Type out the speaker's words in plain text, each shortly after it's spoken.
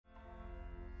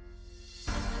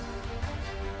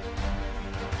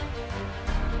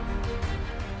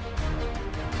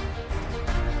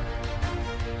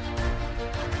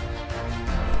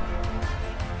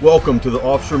Welcome to the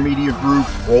Officer Media Group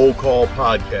Roll Call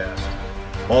Podcast.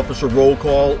 Officer Roll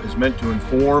Call is meant to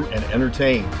inform and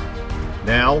entertain.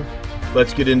 Now,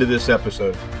 let's get into this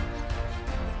episode.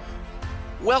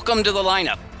 Welcome to The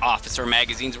Lineup, Officer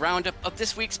Magazine's roundup of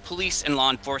this week's police and law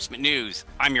enforcement news.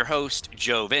 I'm your host,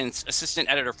 Joe Vince,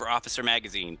 assistant editor for Officer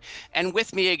Magazine. And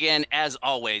with me again, as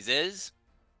always, is...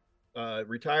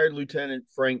 retired Lieutenant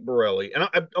Frank Borelli. And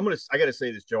I got to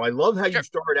say this, Joe. I love how you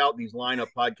start out these lineup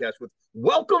podcasts with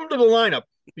welcome to the lineup,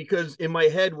 because in my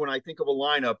head, when I think of a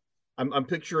lineup, I'm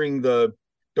picturing the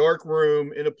dark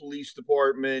room in a police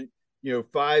department,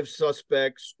 5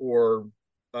 suspects or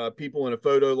people in a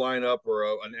photo lineup or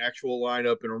an actual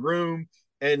lineup in a room.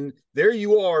 And there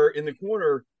you are in the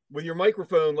corner with your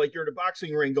microphone, like you're at a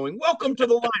boxing ring going, welcome to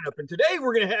the lineup. And today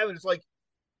we're going to have it. It's like,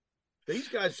 these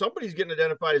guys, somebody's getting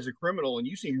identified as a criminal, and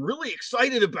you seem really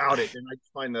excited about it. And I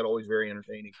find that always very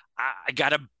entertaining. I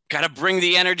gotta bring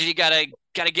the energy. Gotta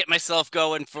get myself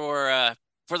going for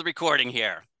the recording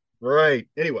here. Right.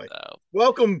 Anyway,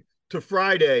 welcome to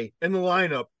Friday and the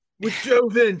lineup with Joe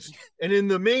Vince, and in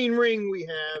the main ring we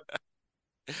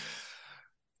have.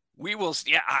 We will.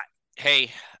 Yeah.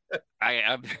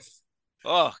 I'm.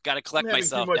 Oh, gotta collect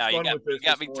myself now. You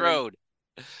got me thrown.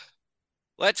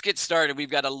 Let's get started. We've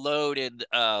got a loaded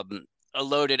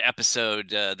episode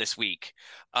this week.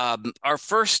 Our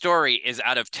first story is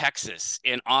out of Texas,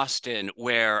 in Austin,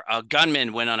 where a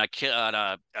gunman went on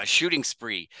a shooting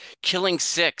spree, killing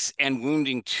 6 and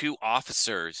wounding 2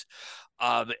 officers.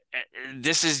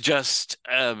 This is just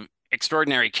an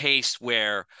extraordinary case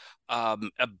where I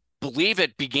believe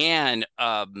it began,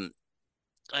 at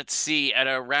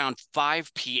around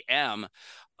 5 p.m.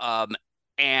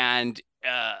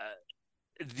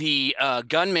 The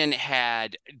gunman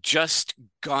had just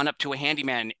gone up to a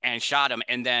handyman and shot him,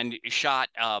 and then shot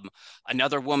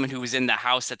another woman who was in the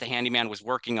house that the handyman was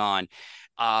working on.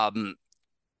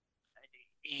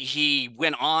 He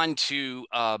went on to,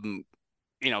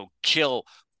 kill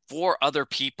 4 other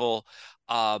people,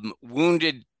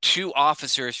 wounded 2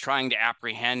 officers trying to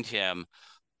apprehend him.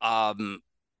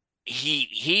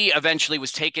 He eventually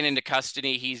was taken into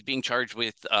custody. He's being charged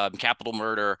with capital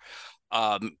murder.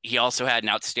 He also had an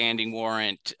outstanding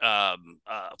warrant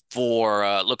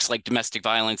for looks like domestic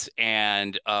violence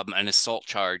and an assault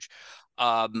charge.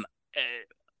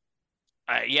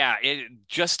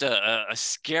 Just a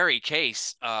scary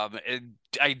case.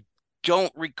 I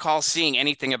don't recall seeing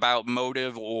anything about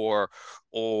motive or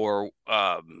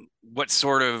what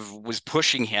sort of was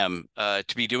pushing him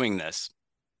to be doing this.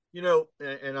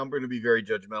 And I'm going to be very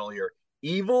judgmental here.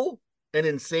 Evil and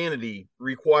insanity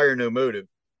require no motive.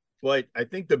 But I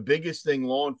think the biggest thing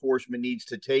law enforcement needs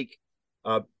to take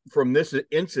from this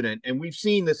incident, and we've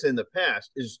seen this in the past,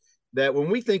 is that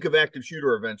when we think of active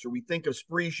shooter events or we think of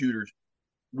spree shooters,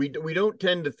 we don't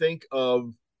tend to think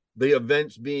of the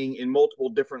events being in multiple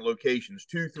different locations,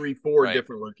 2, 3, 4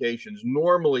 different locations.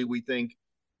 Normally we think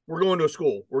we're going to a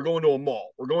school, we're going to a mall,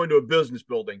 we're going to a business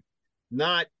building,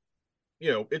 not,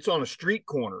 it's on a street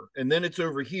corner, and then it's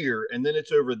over here, and then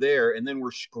it's over there, and then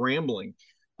we're scrambling.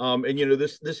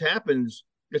 This happens.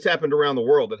 It's happened around the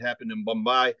world. It happened in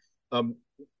Mumbai.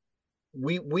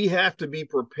 We have to be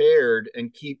prepared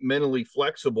and keep mentally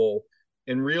flexible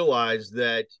and realize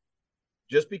that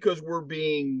just because we're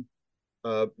being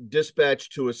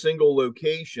dispatched to a single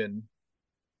location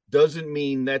doesn't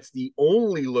mean that's the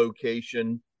only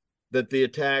location that the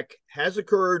attack has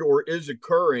occurred or is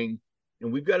occurring.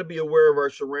 And we've got to be aware of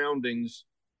our surroundings.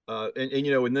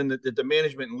 And then the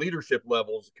management and leadership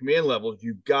levels, command levels,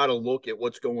 you've got to look at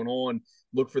what's going on,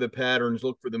 look for the patterns,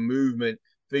 look for the movement,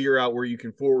 figure out where you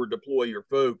can forward deploy your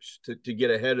folks to get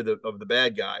ahead of the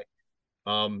bad guy.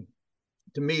 To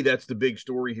me, that's the big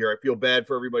story here. I feel bad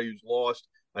for everybody who's lost.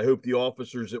 I hope the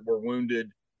officers that were wounded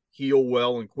heal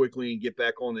well and quickly and get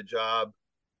back on the job.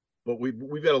 But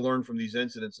we've got to learn from these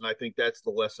incidents, and I think that's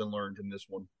the lesson learned in this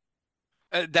one.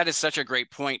 That is such a great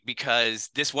point, because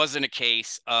this wasn't a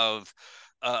case of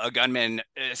a gunman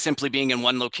simply being in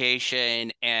one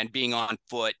location and being on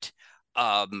foot,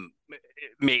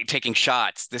 taking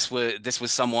shots. This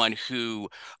was someone who,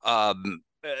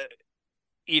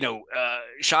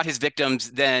 shot his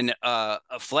victims, then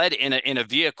fled in a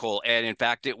vehicle, and in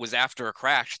fact, it was after a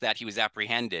crash that he was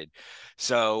apprehended.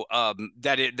 So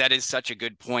that is such a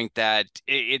good point, that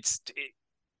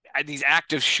these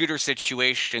active shooter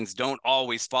situations don't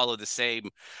always follow the same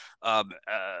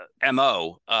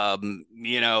MO,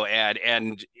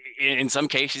 and in some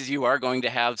cases you are going to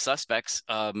have suspects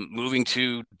moving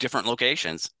to different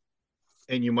locations.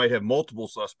 And you might have multiple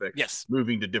suspects yes.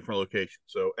 moving to different locations.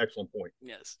 So excellent point.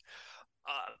 Yes.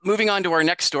 Moving on to our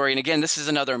next story, and again, this is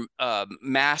another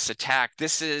mass attack.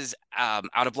 This is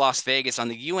out of Las Vegas on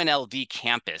the UNLV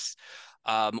campus,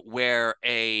 where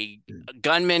a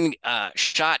gunman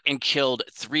shot and killed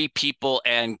 3 people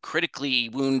and critically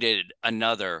wounded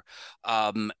another.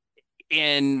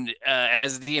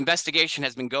 As the investigation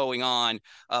has been going on,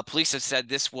 police have said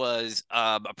this was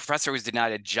a professor who was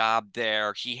denied a job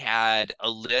there. He had a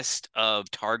list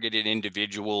of targeted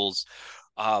individuals.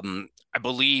 I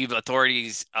believe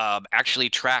authorities actually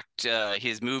tracked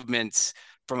his movements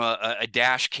from a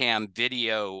dash cam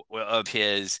video of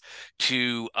his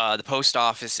to the post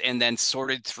office, and then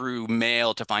sorted through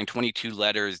mail to find 22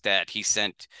 letters that he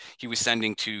was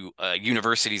sending to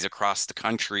universities across the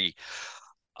country.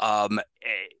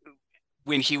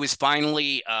 When he was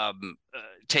finally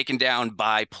taken down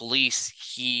by police,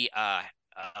 he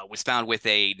was found with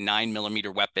a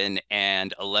 9mm weapon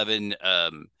and 11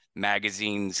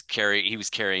 magazines. He was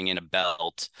carrying in a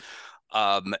belt.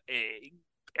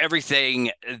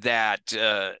 Everything that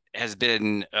has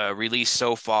been released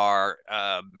so far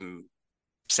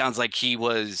sounds like he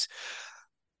was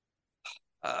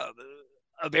a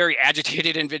very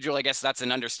agitated individual. I guess that's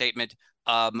an understatement.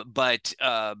 But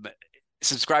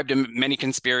subscribed to many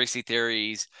conspiracy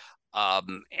theories,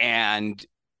 and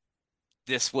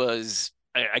this was,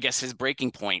 I guess, his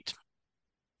breaking point.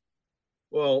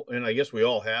 Well, and I guess we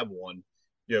all have one.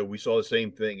 We saw the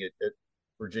same thing at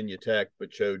Virginia Tech, but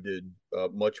Cho did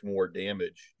much more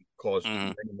damage, caused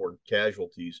many more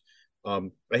casualties.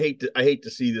 I hate to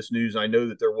see this news. I know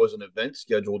that there was an event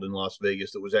scheduled in Las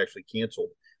Vegas that was actually canceled.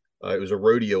 It was a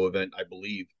rodeo event, I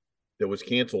believe, that was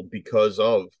canceled because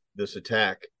of this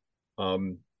attack. I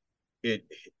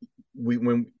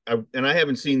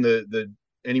haven't seen the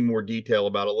any more detail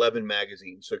about 11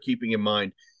 magazines. So keeping in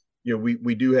mind,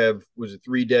 we do have, was it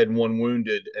 3 dead and 1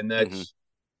 wounded, and that's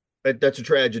a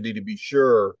tragedy to be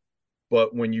sure.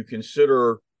 But when you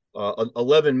consider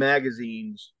 11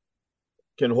 magazines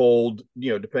can hold,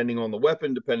 depending on the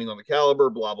weapon, depending on the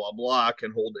caliber, blah blah blah,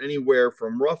 can hold anywhere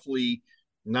from roughly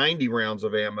 90 rounds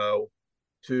of ammo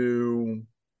to,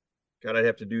 God, I'd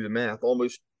have to do the math,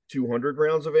 almost 200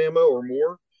 rounds of ammo or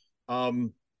more.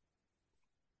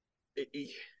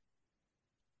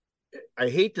 I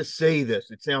hate to say this.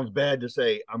 It sounds bad to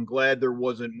say. I'm glad there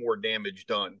wasn't more damage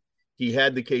done. He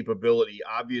had the capability.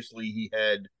 Obviously, he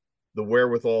had the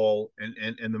wherewithal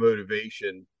and the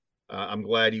motivation. I'm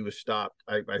glad he was stopped.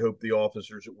 I hope the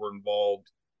officers that were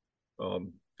involved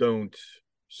don't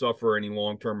suffer any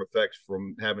long-term effects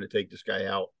from having to take this guy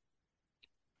out.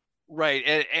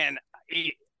 Right. And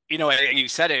you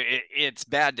said it's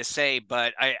bad to say,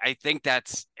 but I think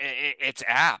it's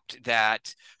apt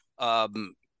that,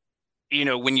 when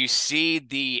you see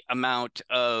the amount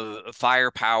of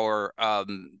firepower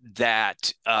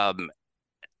that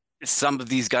some of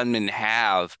these gunmen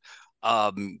have,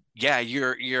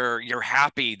 you're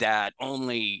happy that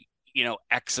only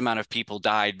X amount of people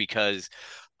died, because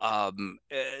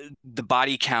the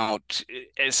body count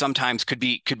sometimes could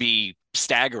be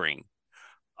staggering.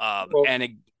 Go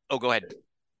ahead.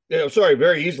 Yeah, sorry,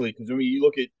 very easily, because when you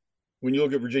look at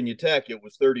Virginia Tech, it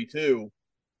was 32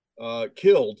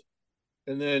 killed,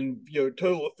 and then a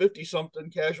total of 50 something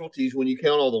casualties when you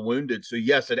count all the wounded. So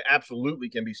yes, it absolutely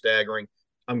can be staggering.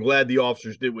 I'm glad the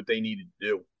officers did what they needed to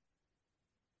do.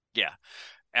 Yeah,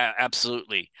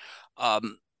 absolutely.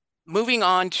 Moving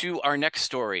on to our next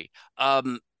story.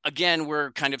 Again,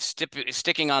 we're kind of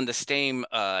sticking on the same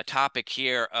topic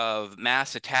here of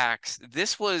mass attacks.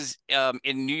 This was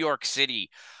in New York City,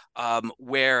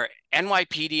 where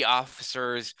NYPD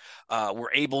officers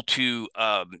were able to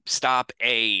stop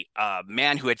a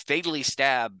man who had fatally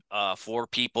stabbed 4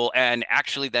 people, and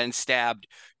actually then stabbed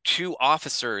 2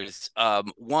 officers,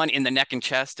 one in the neck and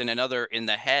chest and another in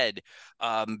the head,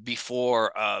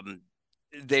 before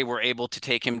they were able to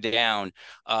take him down.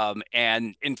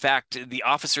 And in fact, the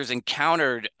officers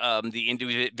encountered the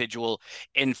individual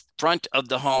in front of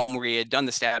the home where he had done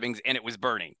the stabbings, and it was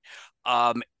burning.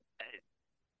 And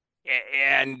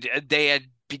they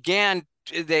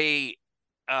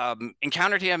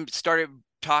encountered him, started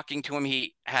talking to him.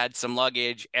 He had some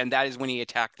luggage, and that is when he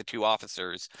attacked the 2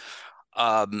 officers.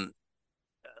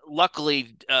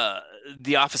 Luckily,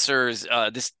 the officers,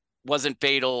 this wasn't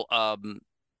fatal.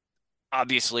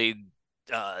 Obviously,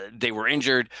 they were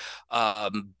injured,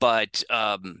 but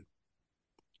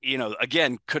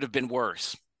again, could have been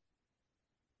worse.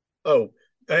 Oh,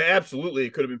 absolutely,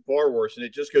 it could have been far worse, and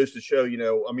it just goes to show,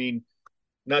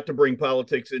 not to bring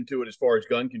politics into it as far as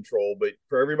gun control, but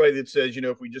for everybody that says,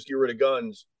 if we just get rid of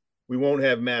guns, we won't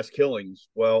have mass killings.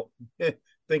 Well,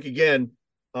 think again.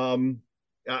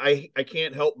 I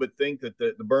can't help but think that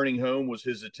the burning home was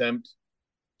his attempt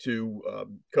to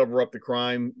cover up the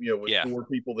crime, with Yeah. 4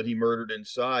 people that he murdered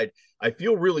inside. I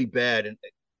feel really bad. And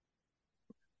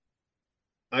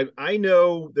I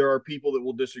know there are people that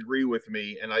will disagree with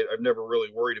me, and I've never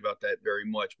really worried about that very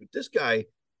much. But this guy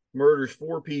murders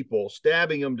 4 people,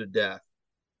 stabbing them to death.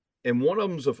 And one of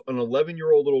them's an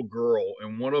 11-year-old little girl,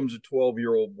 and one of them's a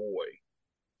 12-year-old boy.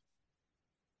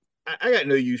 I got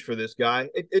no use for this guy.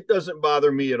 It doesn't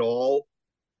bother me at all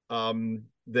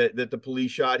that the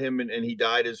police shot him and he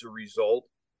died as a result.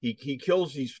 He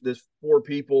kills this 4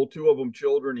 people, 2 of them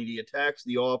children, and he attacks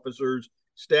the officers,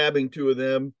 stabbing 2 of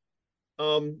them.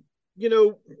 Um,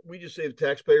 we just saved the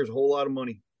taxpayers a whole lot of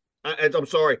money. I'm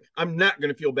sorry, I'm not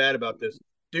going to feel bad about this.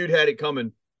 Dude had it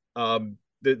coming.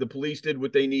 The police did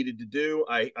what they needed to do.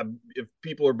 If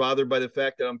people are bothered by the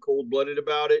fact that I'm cold blooded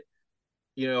about it,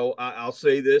 I'll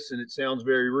say this, and it sounds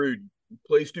very rude.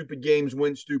 Play stupid games,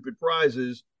 win stupid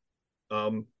prizes.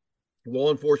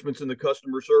 Law enforcement's in the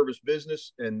customer service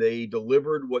business, and they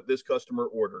delivered what this customer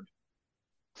ordered.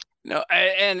 No,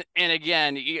 and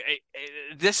again,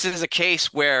 this is a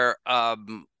case where,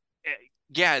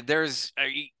 there's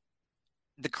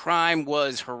the crime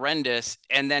was horrendous,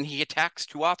 and then he attacks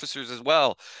 2 officers as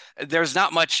well. There's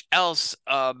not much else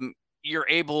you're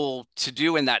able to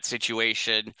do in that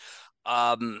situation.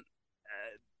 I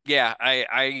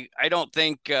don't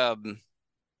think.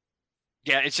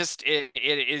 It's just it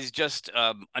is just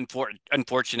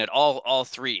unfortunate. All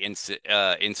 3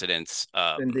 incidents.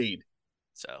 Indeed.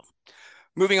 So,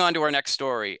 moving on to our next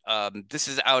story. This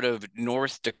is out of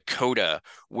North Dakota,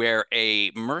 where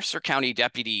a Mercer County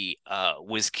deputy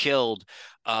was killed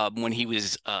when he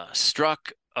was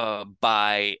struck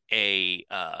by a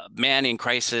man in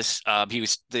crisis. He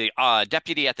was the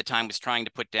deputy at the time was trying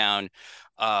to put down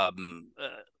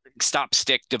stop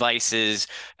stick devices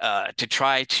to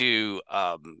try to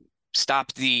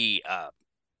stop the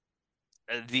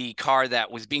car that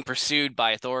was being pursued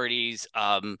by authorities.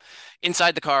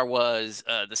 Inside the car was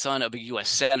the son of a U.S.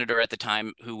 senator at the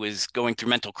time who was going through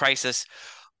mental crisis.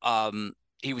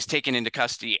 He was taken into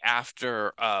custody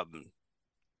after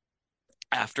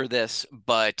this,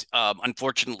 but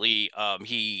unfortunately,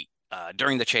 he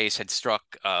during the chase had struck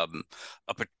a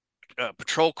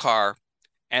patrol car,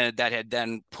 and that had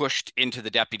then pushed into the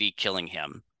deputy, killing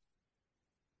him.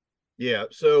 Yeah.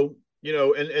 So,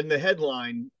 and the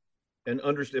headline, and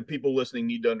understand, people listening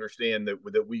need to understand that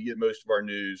we get most of our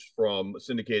news from a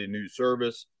syndicated news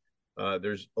service.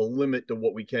 There's a limit to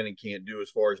what we can and can't do as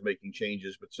far as making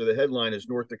changes. But so the headline is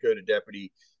North Dakota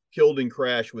deputy killed in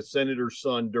crash with senator's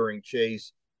son during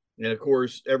chase. And of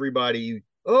course, everybody,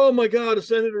 oh my God, a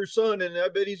senator's son, and I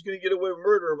bet he's going to get away with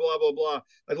murder, blah, blah, blah.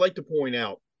 I'd like to point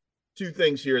out 2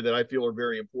 things here that I feel are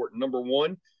very important. Number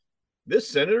one, this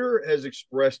senator has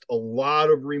expressed a lot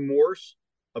of remorse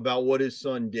about what his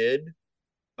son did.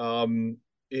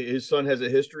 His son has a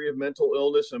history of mental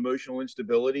illness, emotional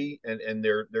instability, and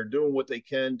they're doing what they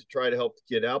can to try to help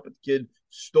the kid out. But the kid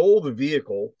stole the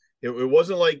vehicle. It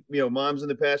wasn't like, mom's in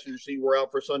the passenger seat, we're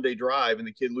out for a Sunday drive, and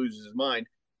the kid loses his mind.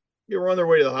 They were on their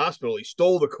way to the hospital. He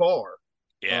stole the car.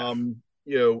 Yeah. And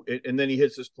then he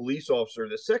hits this police officer.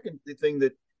 The second thing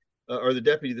that, or the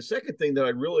deputy, the second thing that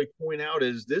I'd really point out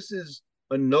is this is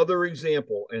another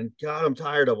example, and God, I'm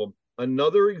tired of them.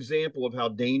 Another example of how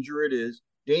dangerous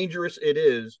it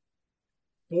is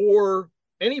for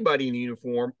anybody in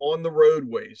uniform on the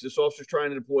roadways. This officer's trying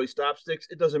to deploy stop sticks.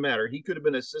 It doesn't matter. He could have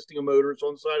been assisting a motorist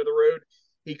on the side of the road.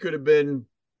 He could have been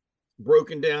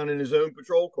broken down in his own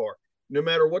patrol car. No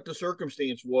matter what the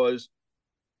circumstance was,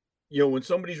 when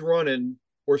somebody's running,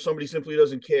 or somebody simply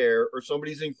doesn't care, or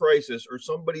somebody's in crisis, or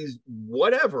somebody's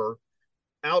whatever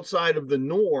outside of the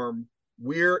norm,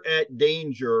 we're at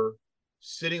danger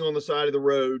sitting on the side of the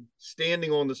road,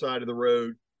 standing on the side of the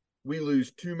road. We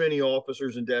lose too many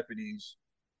officers and deputies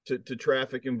to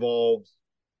traffic involved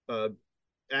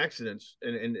accidents.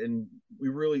 And we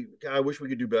really, God, I wish we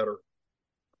could do better.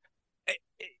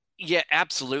 Yeah,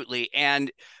 absolutely.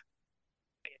 And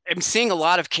I'm seeing a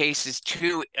lot of cases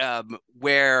too,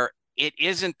 where it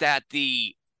isn't that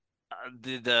the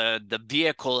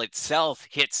vehicle itself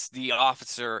hits the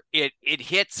officer. It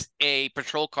hits a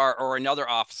patrol car or another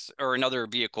officer or another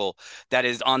vehicle that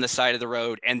is on the side of the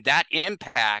road, and that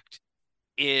impact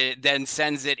then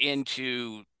sends it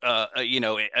into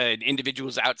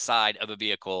individuals outside of a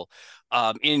vehicle,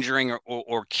 injuring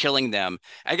or killing them.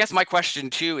 I guess my question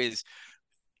too is,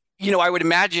 I would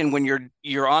imagine when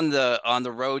you're on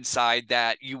the roadside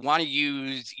that you want to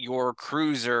use your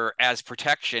cruiser as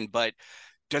protection, but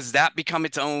does that become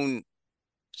its own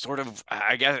sort of,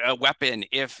 I guess, a weapon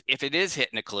if it is hit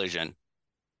in a collision?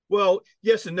 Well,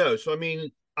 yes and no. So, I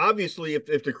mean, obviously,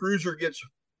 if the cruiser gets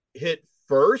hit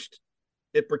first,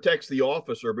 it protects the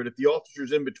officer. But if the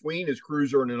officer's in between his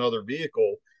cruiser and another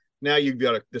vehicle, now you've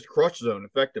got this crush zone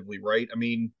effectively, right? I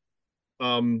mean,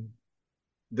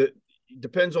 that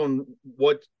depends on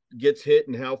what gets hit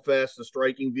and how fast the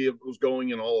striking vehicle is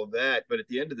going and all of that. But at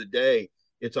the end of the day,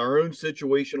 it's our own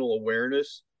situational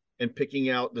awareness and picking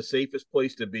out the safest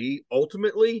place to be.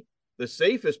 Ultimately, the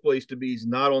safest place to be is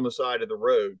not on the side of the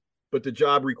road, but the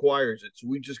job requires it. So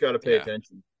we just got to pay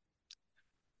attention.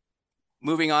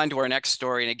 Moving on to our next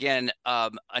story, and again,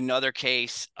 another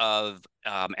case of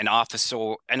an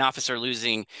officer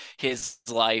losing his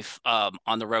life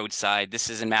on the roadside.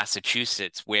 This is in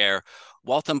Massachusetts, where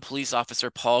Waltham police officer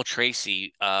Paul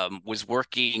Tracy was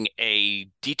working a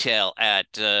detail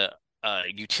at a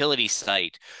utility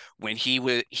site when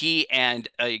he and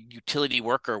a utility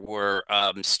worker were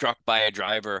struck by a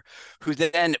driver who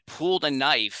then pulled a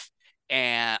knife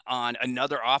on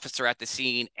another officer at the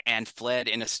scene and fled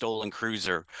in a stolen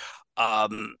cruiser.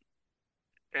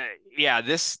 Yeah,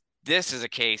 this is a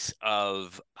case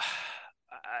of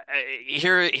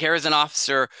here is an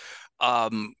officer,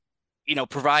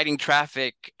 providing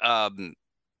traffic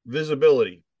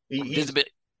visibility.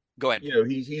 Visibility. Go ahead.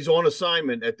 He's on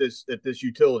assignment at this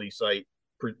utility site,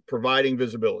 providing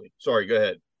visibility. Sorry, go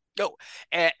ahead. No,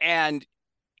 and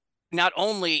not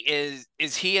only is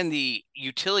he and the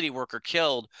utility worker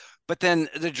killed, but then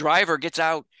the driver gets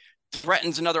out,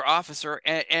 threatens another officer,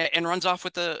 and runs off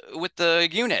with the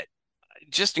unit.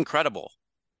 Just incredible.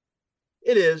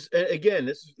 It is. Again,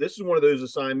 this is one of those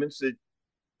assignments that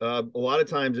a lot of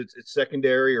times it's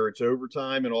secondary or it's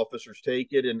overtime, and officers take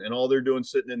it, and all they're doing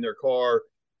sitting in their car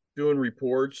doing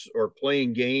reports or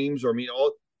playing games. Or I mean,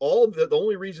 all of the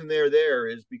only reason they're there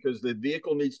is because the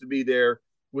vehicle needs to be there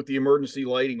with the emergency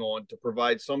lighting on to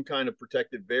provide some kind of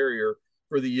protective barrier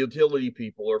for the utility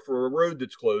people or for a road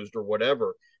that's closed or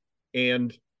whatever.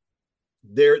 And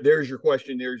there's your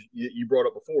question. You brought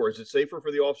up before. Is it safer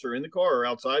for the officer in the car or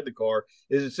outside the car?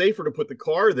 Is it safer to put the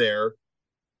car there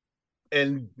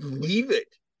and leave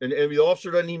it? And the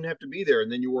officer doesn't even have to be there. And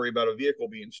then you worry about a vehicle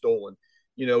being stolen.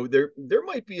 There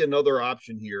might be another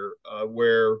option here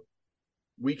where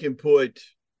we can put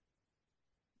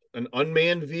an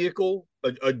unmanned vehicle,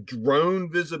 a drone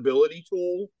visibility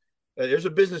tool. There's a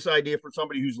business idea for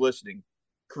somebody who's listening.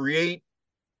 Create,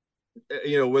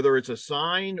 whether it's a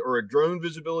sign or a drone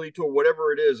visibility tool,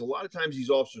 whatever it is. A lot of times these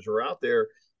officers are out there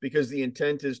because the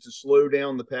intent is to slow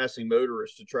down the passing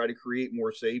motorists to try to create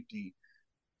more safety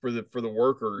for the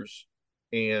workers.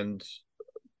 And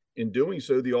in doing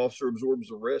so, the officer absorbs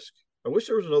the risk. I wish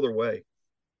there was another way.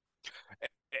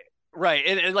 Right.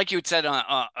 And like you had said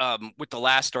with the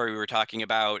last story we were talking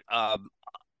about,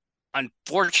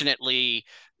 unfortunately,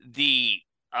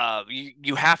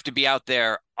 you have to be out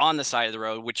there on the side of the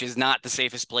road, which is not the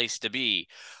safest place to be.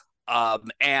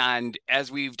 And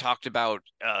as we've talked about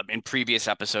in previous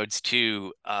episodes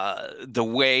too, the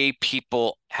way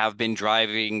people have been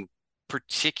driving,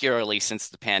 particularly since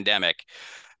the pandemic,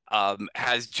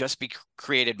 has just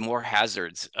created more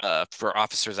hazards for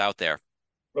officers out there.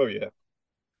 Oh, yeah.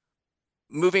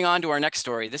 Moving on to our next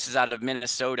story. This is out of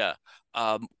Minnesota,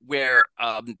 where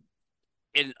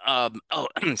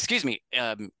excuse me,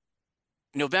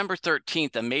 November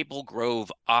 13th, a Maple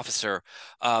Grove officer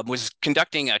was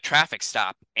conducting a traffic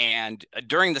stop, and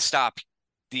during the stop,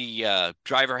 the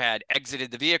driver had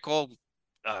exited the vehicle.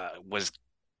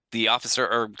 The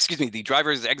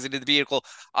driver has exited the vehicle.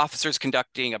 Officers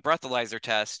conducting a breathalyzer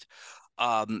test.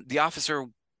 The officer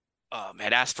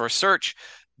had asked for a search.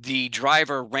 The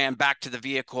driver ran back to the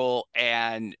vehicle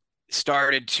and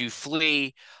started to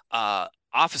flee.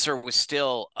 Officer was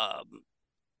still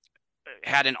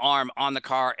had an arm on the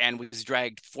car and was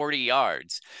dragged 40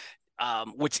 yards.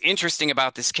 What's interesting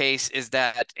about this case is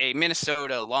that a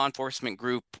Minnesota law enforcement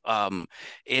group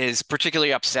is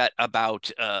particularly upset about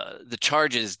the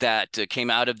charges that came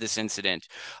out of this incident.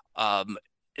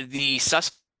 The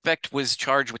suspect was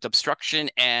charged with obstruction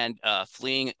and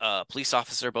fleeing a police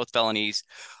officer, both felonies.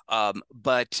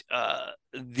 But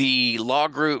the law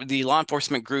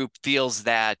enforcement group feels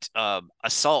that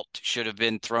assault should have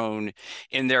been thrown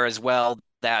in there as well,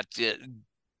 that the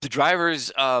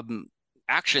driver's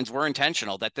actions were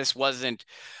intentional, that this wasn't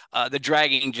the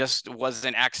dragging just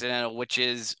wasn't accidental, which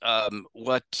is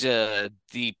what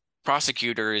the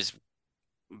prosecutors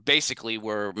basically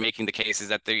were making the case, is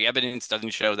that the evidence doesn't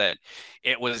show that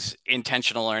it was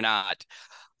intentional or not.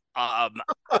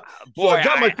 Boy, I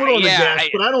got my foot on the gas,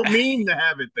 but I don't mean to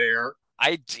have it there.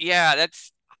 I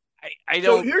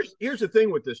don't. So here's the thing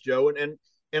with this, Joe, and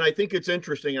I think it's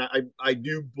interesting. I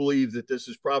do believe that this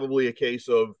is probably a case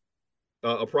of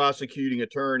a prosecuting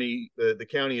attorney, the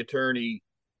county attorney,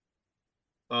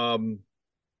 God,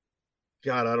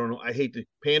 I don't know. I hate the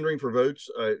pandering for votes,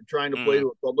 trying to play the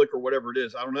Republic or whatever it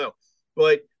is. I don't know.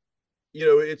 But,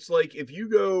 it's like if you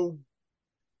go,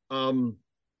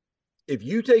 if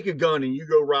you take a gun and you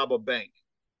go rob a bank,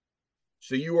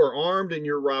 so you are armed and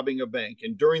you're robbing a bank.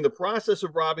 And during the process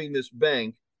of robbing this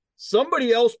bank,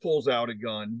 somebody else pulls out a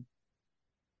gun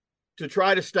to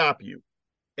try to stop you.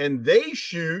 And they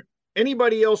shoot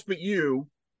anybody else but you.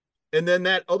 And then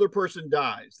that other person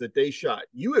dies that they shot.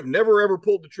 You have never, ever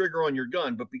pulled the trigger on your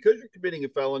gun. But because you're committing a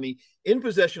felony in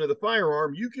possession of the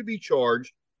firearm, you could be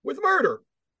charged with murder.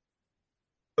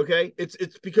 Okay. It's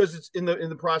because it's in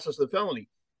the process of the felony.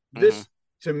 This,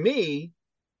 to me,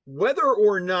 whether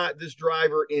or not this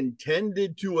driver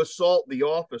intended to assault the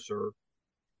officer,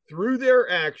 through their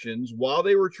actions while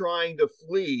they were trying to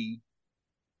flee,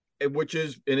 which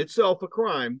is in itself a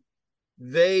crime,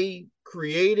 they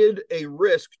created a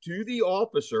risk to the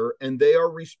officer and they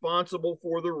are responsible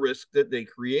for the risk that they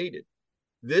created.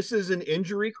 This is an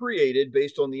injury created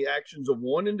based on the actions of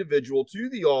one individual to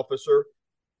the officer.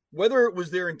 Whether it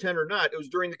was their intent or not, it was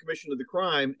during the commission of the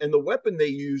crime, and the weapon they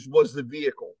used was the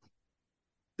vehicle.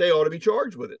 They ought to be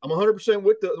charged with it. I'm 100%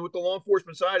 with the law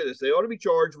enforcement side of this. They ought to be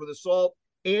charged with assault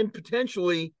and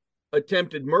potentially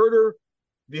attempted murder,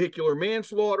 vehicular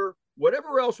manslaughter,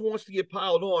 whatever else wants to get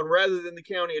piled on, rather than the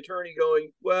county attorney going,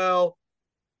 well,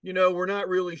 we're not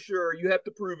really sure. You have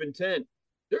to prove intent.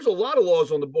 There's a lot of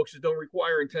laws on the books that don't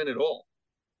require intent at all.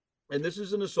 And this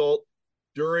is an assault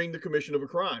during the commission of a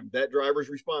crime. That driver's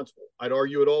responsible. I'd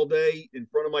argue it all day in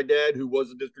front of my dad, who was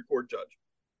a district court judge.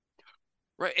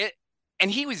 Right.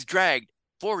 And he was dragged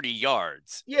 40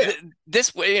 yards. Yeah.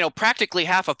 This, practically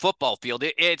half a football field.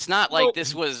 It's not like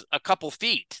this was a couple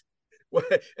feet.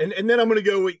 And then I'm going to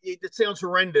go, it sounds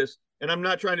horrendous, and I'm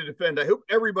not trying to defend. I hope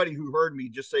everybody who heard me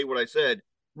just say what I said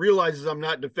realizes I'm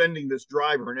not defending this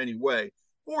driver in any way.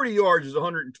 40 yards is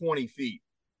 120 feet.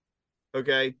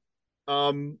 Okay.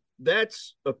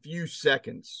 That's a few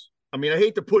seconds. I mean, I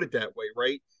hate to put it that way,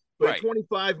 right? But at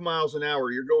 25 miles an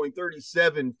hour, you're going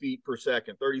 37 feet per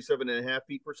second, 37 and a half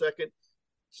feet per second.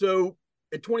 So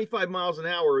at 25 miles an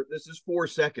hour, this is 4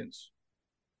 seconds,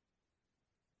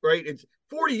 right? It's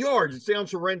 40 yards. It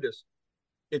sounds horrendous.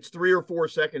 It's 3 or 4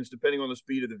 seconds, depending on the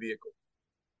speed of the vehicle.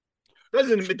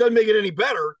 It doesn't make it any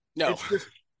better. No, it's just,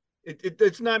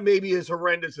 it's not maybe as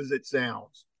horrendous as it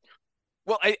sounds.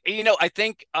 Well, I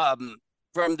think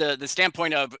from the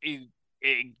standpoint of,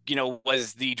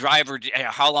 was the driver,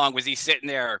 how long was he sitting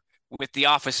there with the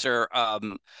officer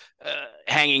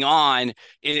hanging on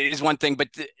is one thing, but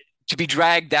to be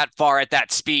dragged that far at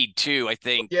that speed too, I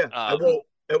think. Yeah. At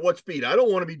what speed? I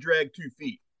don't want to be dragged 2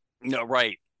 feet. No,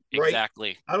 right.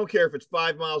 Exactly. I don't care if it's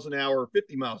 5 miles an hour or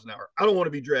 50 miles an hour. I don't want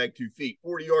to be dragged 2 feet.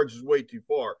 40 yards is way too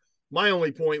far. My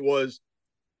only point was,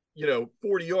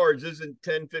 40 yards isn't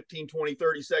 10, 15, 20,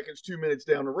 30 seconds, 2 minutes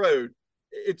down the road.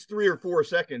 It's 3 or 4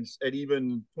 seconds at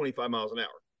even 25 miles an hour.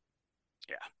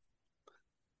 Yeah.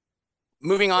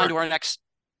 Moving on to our next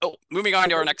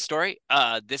story.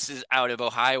 This is out of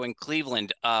Ohio and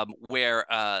Cleveland, where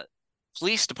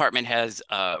police department has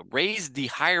raised the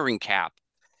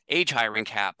age hiring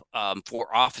cap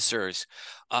for officers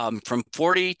from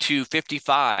 40 to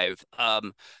 55.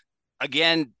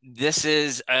 Again, this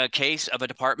is a case of a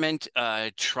department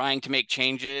trying to make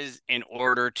changes in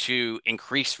order to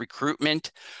increase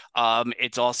recruitment.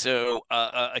 It's also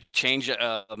a change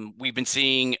we've been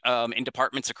seeing in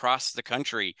departments across the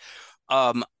country.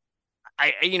 Along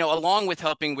with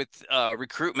helping with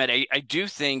recruitment, I do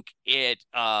think it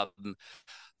I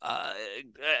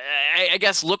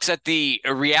guess looks at the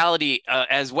reality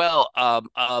as well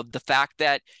of the fact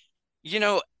that,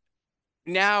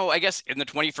 now, I guess in the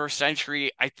 21st century,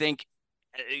 I think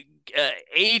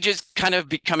age is kind of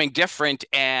becoming different.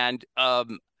 And I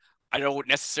don't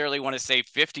necessarily want to say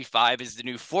 55 is the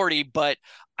new 40, but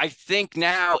I think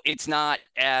now it's not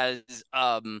as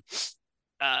I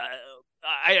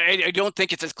don't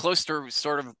think it's as close to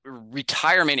sort of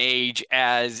retirement age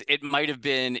as it might have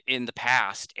been in the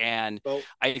past. And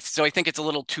I think it's a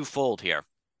little twofold here.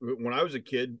 When I was a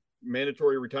kid,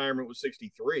 mandatory retirement was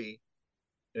 63.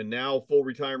 And now full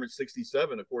retirement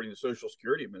 67, according to Social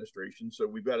Security Administration. So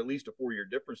we've got at least a 4-year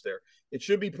difference there. It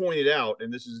should be pointed out,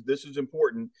 and this is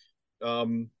important,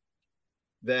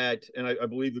 that, and I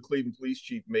believe the Cleveland police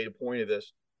chief made a point of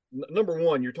this. Number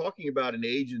one, you're talking about an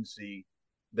agency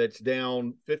that's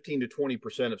down 15 to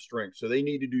 20% of strength. So they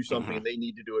need to do something, and they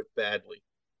need to do it badly.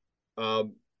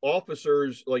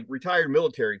 Officers, like retired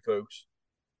military folks,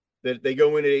 that they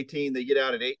go in at 18, they get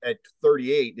out at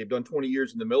 38. They've done 20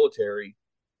 years in the military.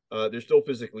 They're still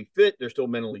physically fit. They're still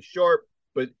mentally sharp.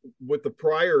 But with the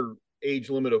prior age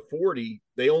limit of 40,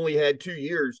 they only had 2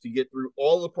 years to get through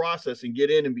all the process and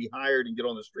get in and be hired and get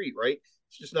on the street, right?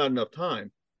 It's just not enough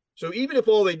time. So even if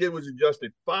all they did was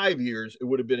adjusted 5 years, it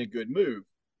would have been a good move.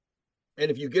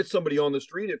 And if you get somebody on the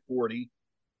street at 40,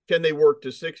 can they work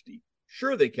to 60?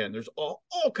 Sure, they can. There's all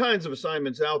kinds of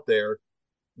assignments out there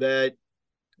that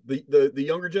the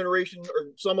younger generation,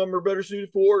 or some of them are better suited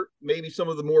for. Maybe some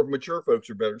of the more mature folks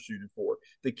are better suited for.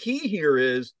 The key here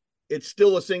is it's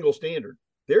still a single standard.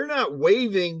 They're not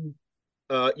waiving,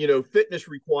 fitness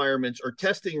requirements or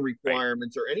testing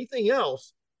requirements or anything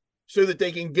else so that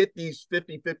they can get these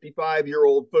 50,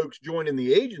 55-year-old folks joining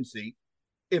the agency.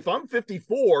 If I'm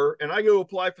 54 and I go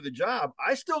apply for the job,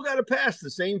 I still got to pass the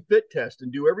same fit test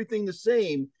and do everything the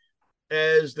same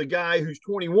as the guy who's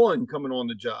 21 coming on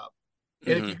the job.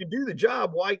 And if you can do the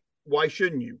job, why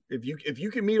shouldn't you? If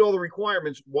you can meet all the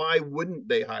requirements, why wouldn't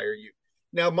they hire you?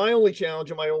 Now, my only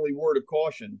challenge and my only word of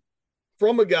caution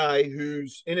from a guy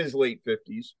who's in his late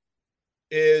 50s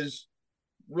is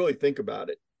really think about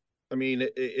it. I mean,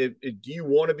 do you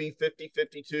want to be 50,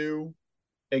 52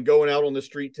 and going out on the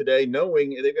street today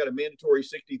knowing they've got a mandatory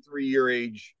 63-year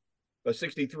age, a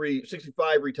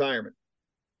 65 retirement?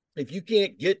 If you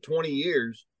can't get 20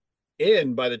 years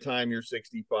in by the time you're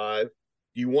 65,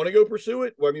 do you want to go pursue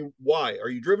it? Well, I mean, why? Are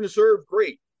you driven to serve?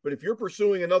 Great. But if you're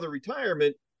pursuing another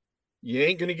retirement, you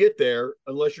ain't going to get there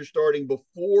unless you're starting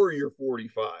before you're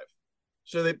 45.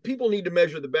 So that people need to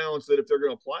measure the balance that if they're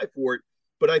going to apply for it.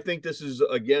 But I think this is,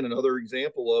 again, another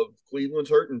example of Cleveland's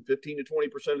hurting 15 to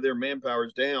 20% of their manpower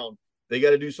is down. They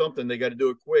got to do something. They got to do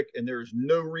it quick. And there's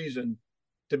no reason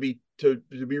to be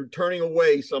turning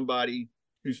away somebody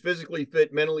who's physically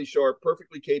fit, mentally sharp,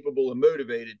 perfectly capable and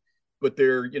motivated, but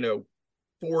they're,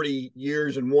 40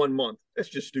 years and 1 month. That's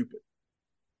just stupid.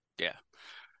 Yeah.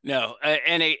 No.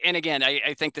 And again,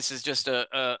 I think this is just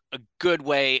a good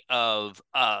way of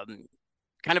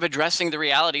kind of addressing the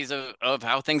realities of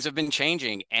how things have been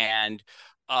changing. And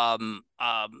I'll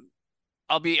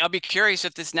be curious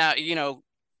if this now,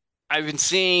 I've been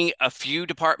seeing a few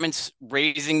departments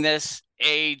raising this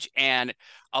age, and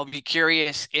I'll be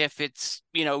curious if it's,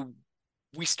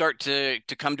 we start to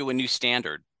come to a new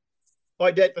standard. Well,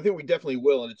 I think we definitely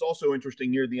will. And it's also interesting,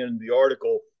 near the end of the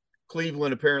article,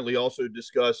 Cleveland apparently also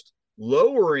discussed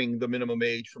lowering the minimum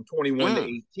age from 21 to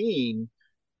 18,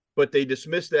 but they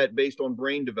dismissed that based on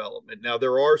brain development. Now,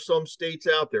 there are some states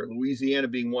out there, Louisiana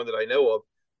being one that I know of,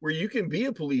 where you can be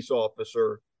a police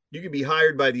officer. You can be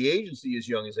hired by the agency as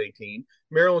young as 18.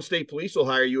 Maryland State Police will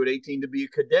hire you at 18 to be a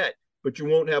cadet, but you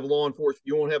won't have law enforcement.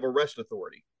 You won't have arrest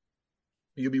authority.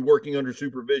 You'll be working under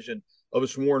supervision of a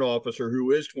sworn officer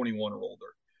who is 21 or older.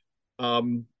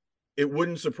 It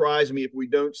wouldn't surprise me if we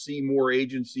don't see more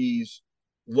agencies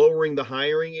lowering the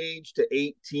hiring age to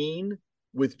 18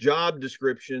 with job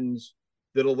descriptions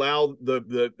that allow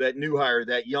that new hire,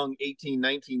 that young 18,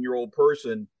 19-year-old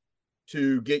person,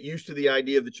 to get used to the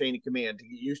idea of the chain of command, to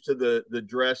get used to the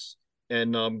dress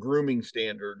and grooming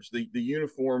standards, the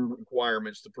uniform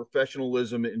requirements, the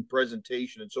professionalism and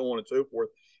presentation, and so on and so forth.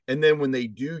 And then when they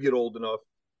do get old enough,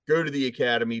 go to the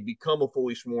academy, become a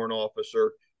fully sworn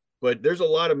officer. But there's a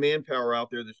lot of manpower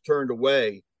out there that's turned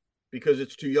away because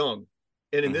it's too young.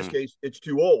 And in this case, it's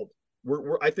too old.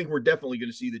 I think we're definitely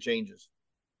going to see the changes.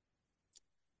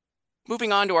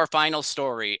 Moving on to our final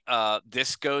story.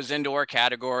 This goes into our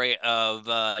category of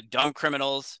dumb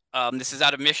criminals. This is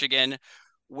out of Michigan,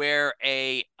 where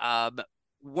a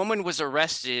woman was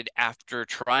arrested after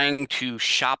trying to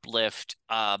shoplift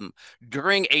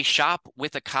during a shop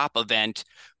with a cop event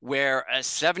where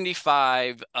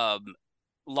 75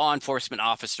 law enforcement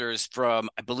officers from,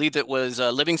 I believe it was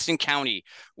Livingston County,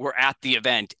 were at the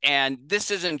event. And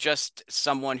this isn't just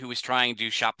someone who was trying to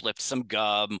shoplift some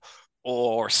gum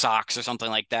or socks or something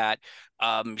like that.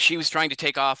 She was trying to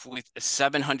take off with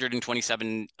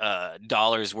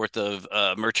 $727 worth of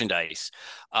merchandise.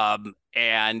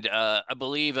 And I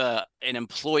believe an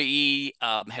employee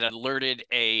had alerted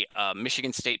a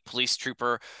Michigan State police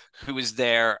trooper who was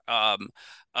there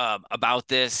about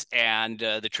this, and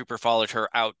the trooper followed her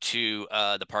out to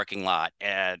the parking lot,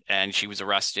 and she was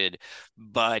arrested.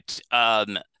 But I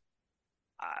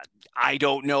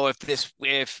don't know if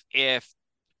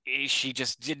she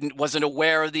just wasn't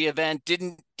aware of the event,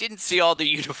 didn't see all the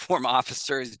uniform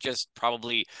officers just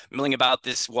probably milling about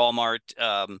this Walmart,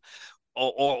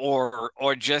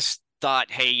 or just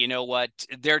thought, hey, you know what,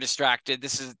 they're distracted.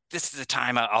 This is the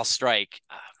time I'll strike.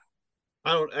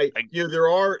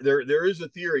 There is a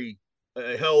theory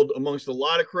held amongst a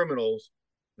lot of criminals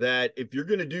that if you're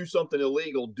going to do something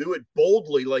illegal, do it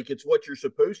boldly, like it's what you're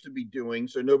supposed to be doing,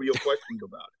 so nobody will question you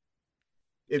about it.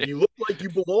 If you look like you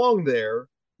belong there,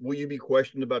 will you be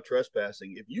questioned about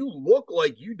trespassing? If you look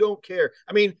like you don't care,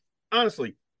 I mean,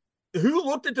 honestly, who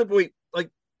looked at the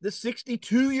the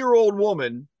 62-year-old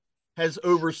woman has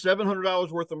over $700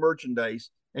 worth of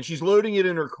merchandise, and she's loading it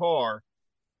in her car,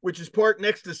 which is parked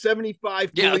next to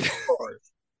 75 police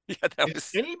cars.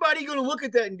 Is anybody going to look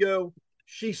at that and go,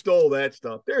 she stole that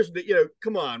stuff? There's,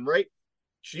 come on, right?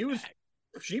 She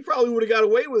probably would have got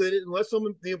away with it unless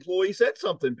the employee said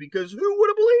something, because who would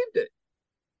have believed it?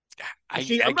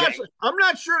 I'm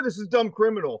not sure this is dumb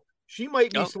criminal. She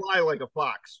might be sly like a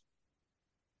fox.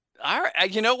 All right,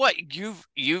 you know what?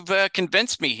 You've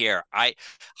convinced me here. I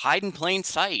hide in plain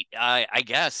sight. I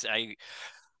guess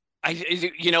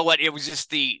you know what? It was just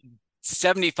the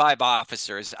 75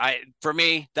 officers. For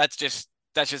me, that's just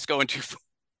going too far.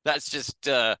 That's just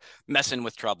messing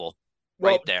with trouble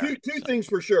right there. Two things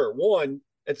for sure. One,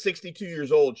 at 62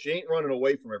 years old, she ain't running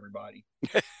away from everybody.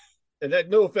 And that,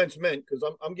 no offense meant, because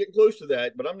I'm getting close to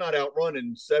that, but I'm not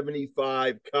outrunning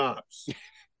 75 cops.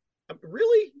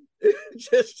 Really?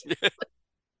 Just,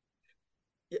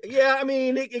 yeah, I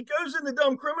mean, it goes in the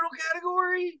dumb criminal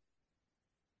category,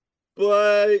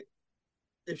 but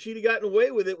if she'd have gotten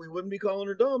away with it, we wouldn't be calling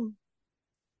her dumb.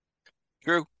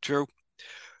 True.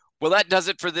 Well, that does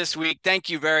it for this week.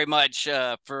 Thank you very much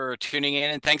for tuning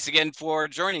in, and thanks again for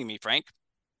joining me, Frank.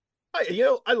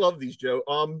 I love these, Joe.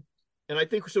 And I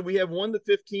think so. We have one the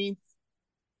 15th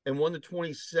and one the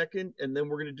 22nd, and then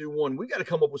we're going to do one. We got to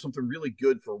come up with something really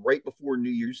good for right before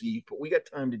New Year's Eve, but we got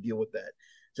time to deal with that.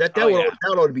 That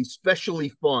ought to be especially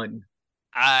fun.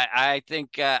 I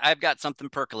think I've got something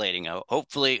percolating.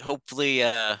 Hopefully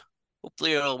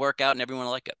it'll work out and everyone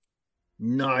will like it.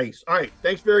 Nice. All right.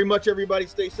 Thanks very much, everybody.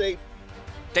 Stay safe.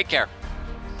 Take care.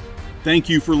 Thank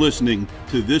you for listening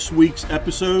to this week's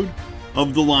episode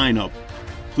of The Lineup.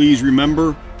 Please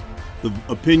remember, the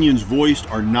opinions voiced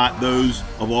are not those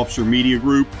of Officer Media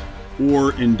Group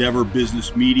or Endeavor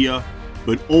Business Media,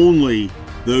 but only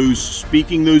those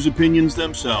speaking those opinions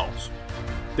themselves.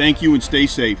 Thank you and stay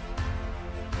safe.